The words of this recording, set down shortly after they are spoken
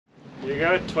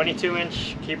There you go,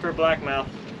 22-inch keeper blackmouth.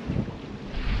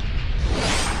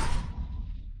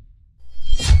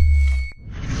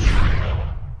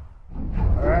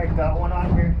 Alright, got one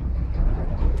on here.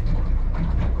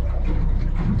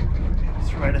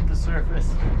 It's right at the surface.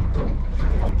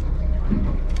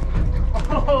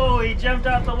 Oh, he jumped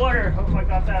out the water. Hope I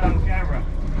got that on camera.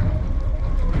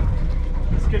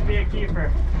 This could be a keeper.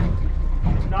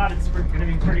 If not, it's going to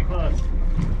be pretty close.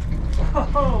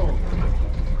 Oh!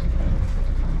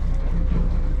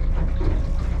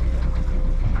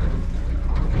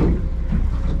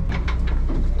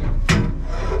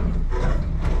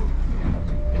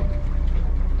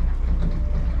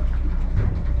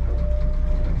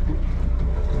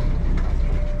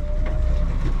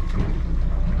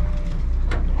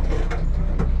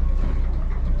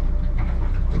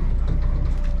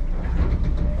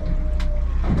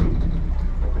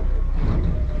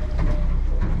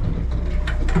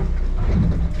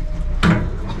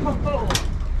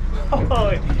 Oh,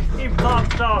 he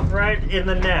popped off right in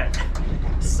the net.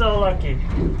 So lucky.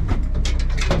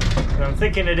 But I'm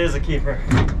thinking it is a keeper.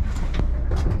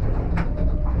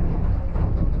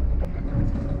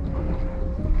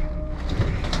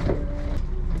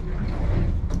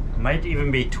 Might even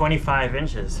be 25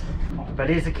 inches. But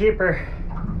he's a keeper.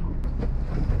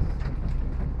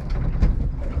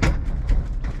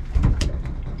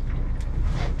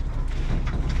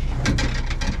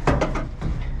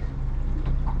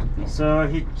 So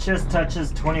he just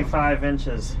touches 25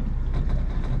 inches.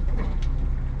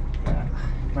 Yeah,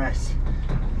 nice.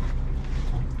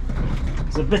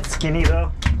 It's a bit skinny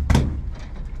though.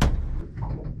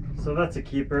 So that's a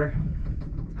keeper.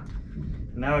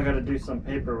 Now I gotta do some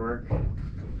paperwork.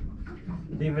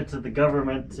 Leave it to the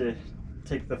government to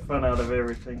take the fun out of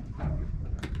everything.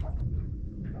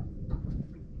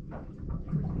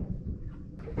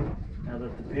 Now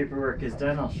that the paperwork is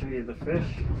done, I'll show you the fish.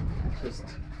 Just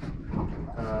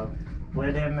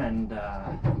bled him and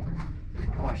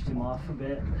washed him off a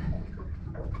bit.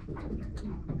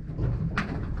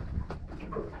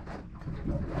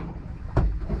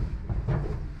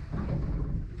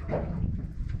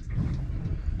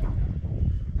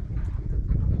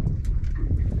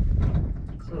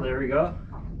 So there we go.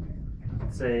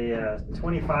 It's a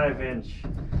 25-inch.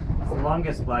 It's the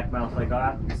longest blackmouth I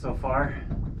got so far.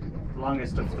 The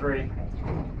longest of 3.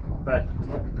 But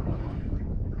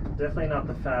definitely not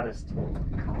the fattest,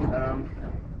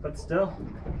 but still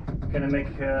gonna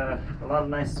make a lot of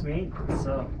nice meat,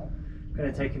 so I'm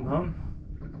gonna take him home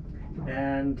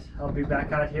and I'll be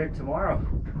back out here tomorrow.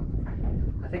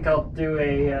 I think I'll do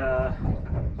a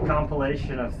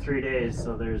compilation of 3 days,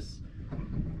 so there's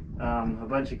a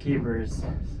bunch of keepers.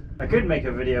 I could make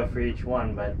a video for each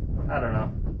one, but I don't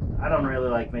know. I don't really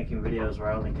like making videos where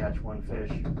I only catch one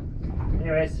fish.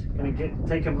 Anyways, gonna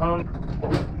take him home.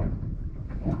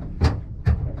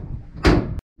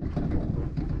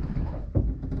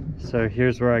 So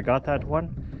here's where I got that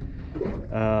one.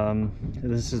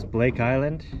 This is Blake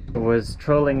Island. I was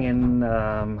trolling in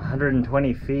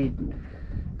 120 feet,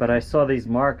 but I saw these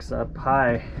marks up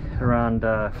high around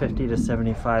 50 to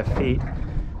 75 feet.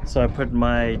 So I put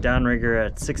my downrigger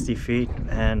at 60 feet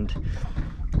and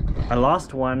I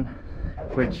lost one,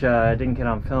 which I didn't get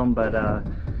on film, but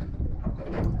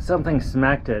something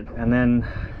smacked it, and then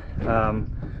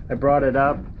I brought it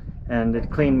up and it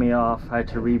cleaned me off. I had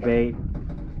to rebait,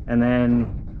 and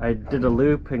then I did a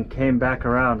loop and came back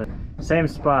around. Same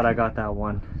spot I got that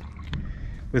one.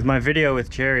 With my video with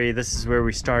Jerry, this is where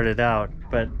we started out,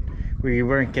 but we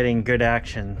weren't getting good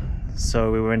action,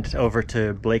 so we went over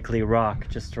to Blakely Rock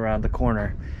just around the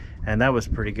corner, and that was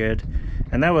pretty good.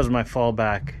 And that was my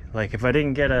fallback. Like, if I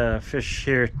didn't get a fish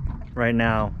here right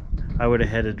now, I would have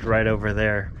headed right over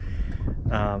there.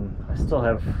 I still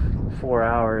have 4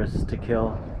 hours to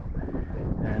kill,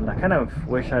 and I kind of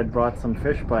wish I'd brought some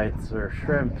fish bites or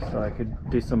shrimp so I could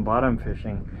do some bottom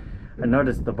fishing. I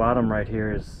noticed the bottom right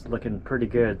here is looking pretty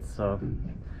good, so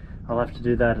I'll have to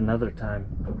do that another time.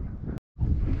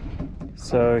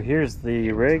 So here's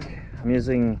the rig. I'm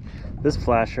using this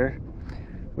flasher,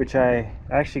 which I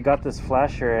actually got this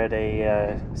flasher at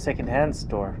a secondhand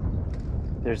store.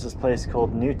 There's this place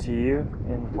called New to You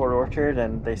in Port Orchard,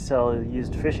 and they sell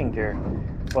used fishing gear.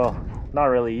 Well, not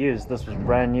really used. This was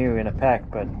brand new in a pack,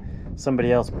 but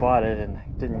somebody else bought it and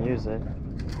didn't use it.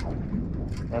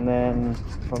 And then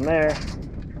from there,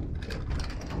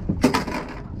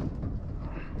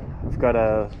 I've got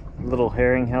a little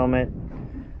herring helmet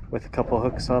with a couple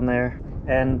hooks on there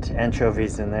and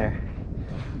anchovies in there,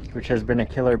 which has been a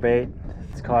killer bait.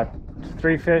 It's caught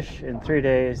 3 fish in 3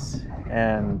 days,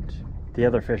 and the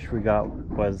other fish we got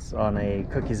was on a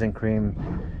cookies and cream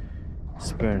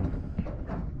spoon.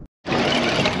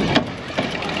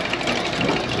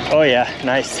 Oh yeah,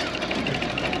 nice.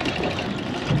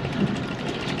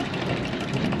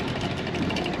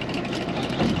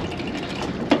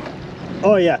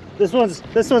 Oh yeah, this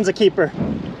one's a keeper.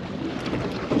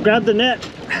 Grab the net.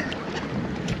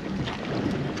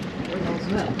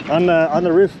 On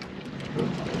the roof.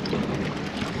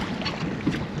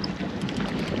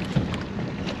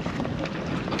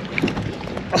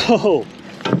 Oh.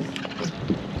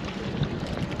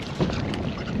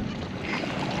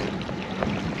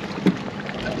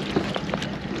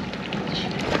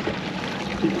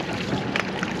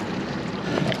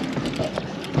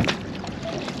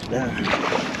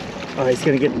 Oh, he's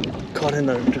gonna get caught in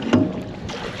the...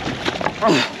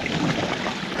 Oh.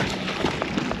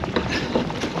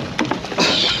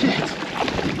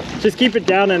 Just keep it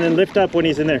down and then lift up when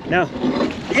he's in there. Now,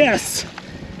 yes!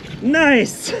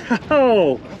 Nice!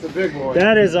 Oh! That's a big boy.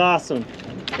 That is awesome.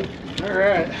 All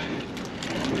right.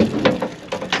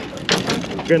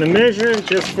 Gonna measure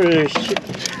just for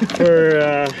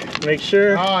make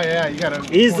sure. Oh yeah, you got to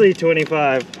easily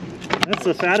 25. That's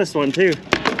the fattest one too.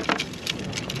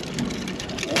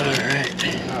 All right.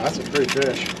 Oh, that's a pretty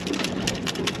fish.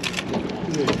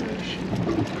 Big fish.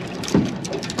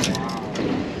 Wow.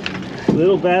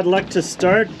 Little bad luck to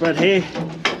start, but hey.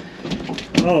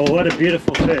 Oh, what a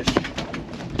beautiful fish.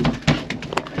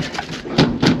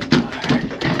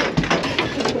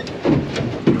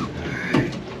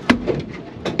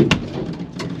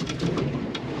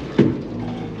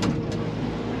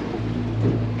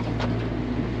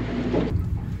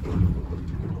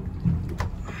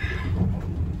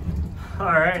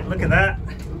 All right, look at that.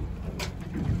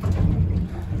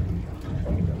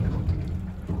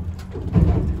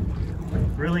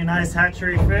 Really nice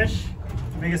hatchery fish.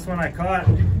 Biggest one I caught.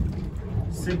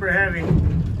 Super heavy.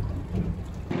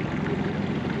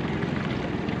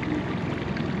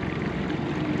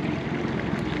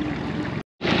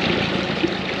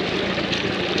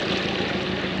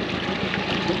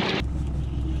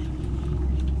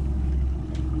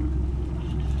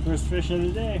 First fish of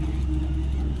the day.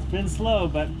 It's been slow,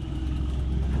 but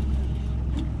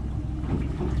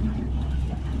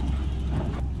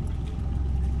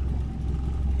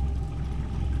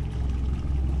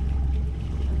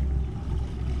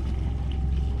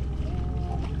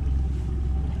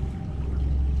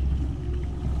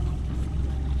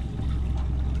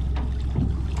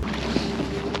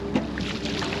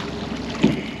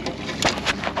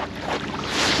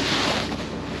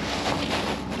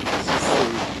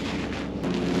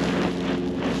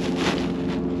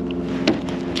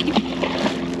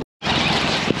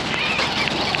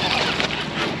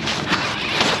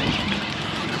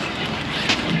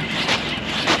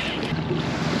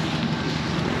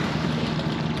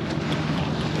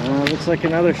looks like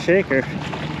another shaker.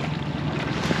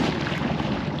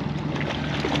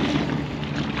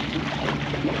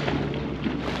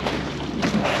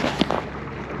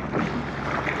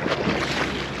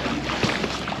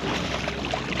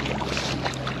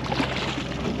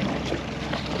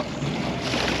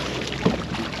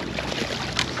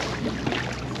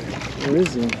 Where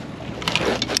is he? I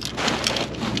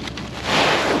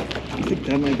think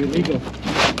that might be legal.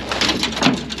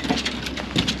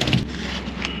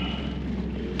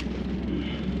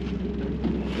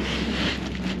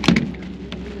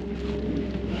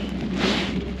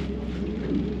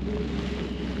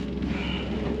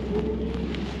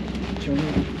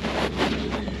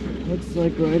 Looks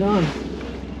like right on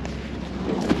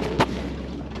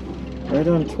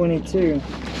 22.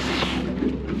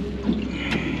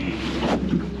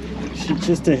 She's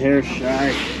just a hair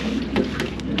shy.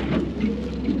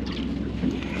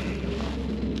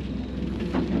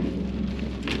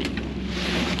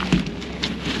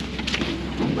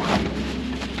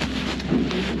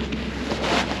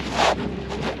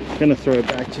 Gonna throw it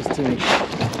back just to make sure.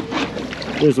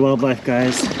 There's wildlife,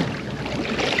 guys.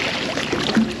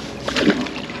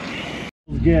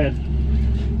 Good.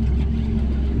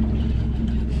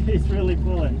 He's really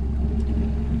pulling.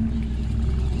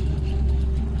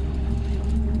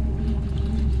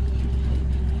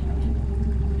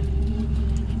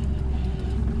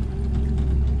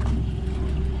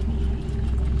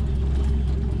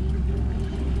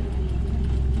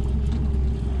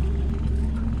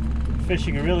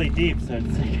 Fishing really deep, so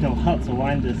it's taking a while to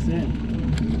wind this in.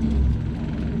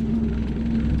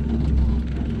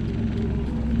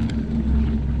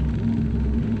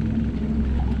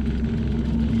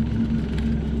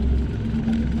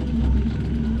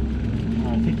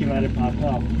 He might have popped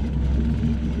off.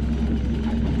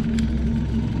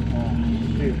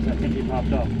 Shoot, I think he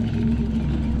popped off.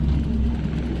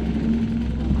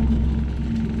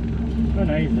 Oh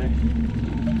no, he's there.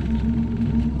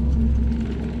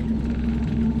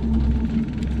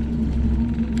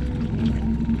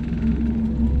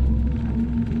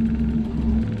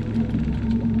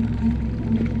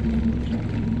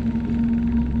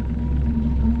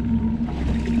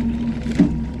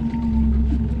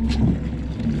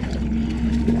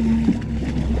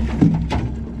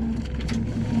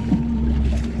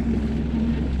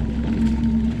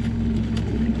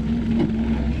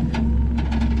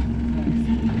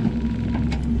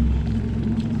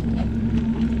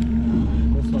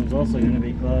 also going to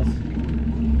be close.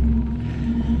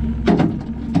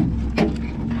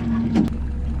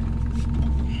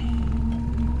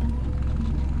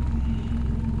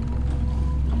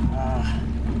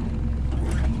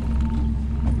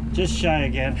 Just shy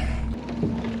again.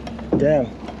 Damn.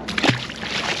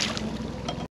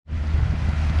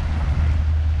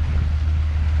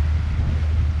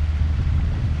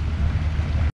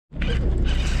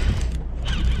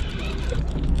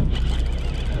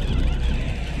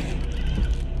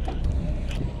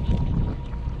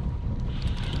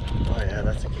 Oh yeah,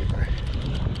 that's a keeper.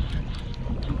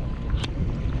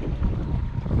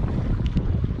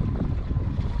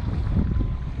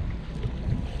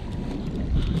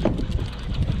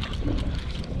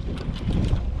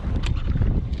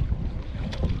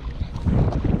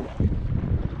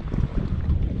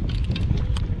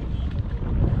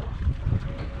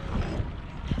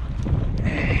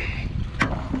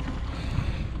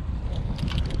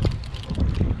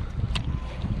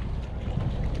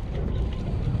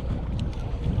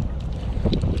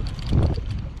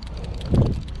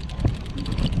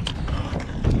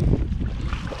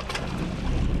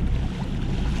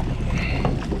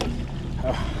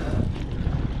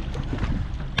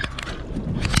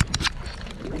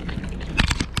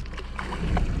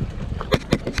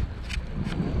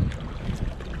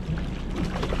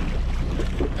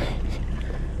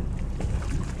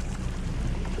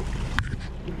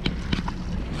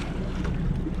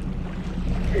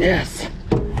 Yes,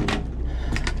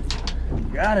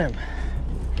 got him.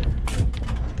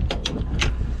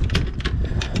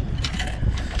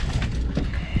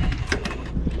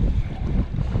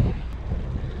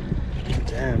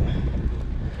 Damn.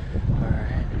 All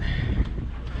right.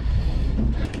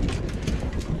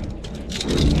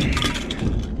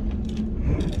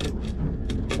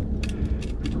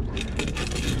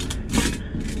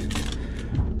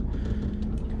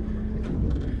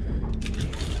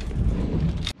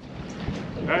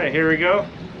 Alright, here we go.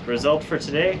 Result for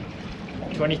today.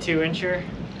 22 incher.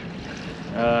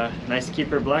 Nice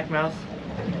keeper blackmouth.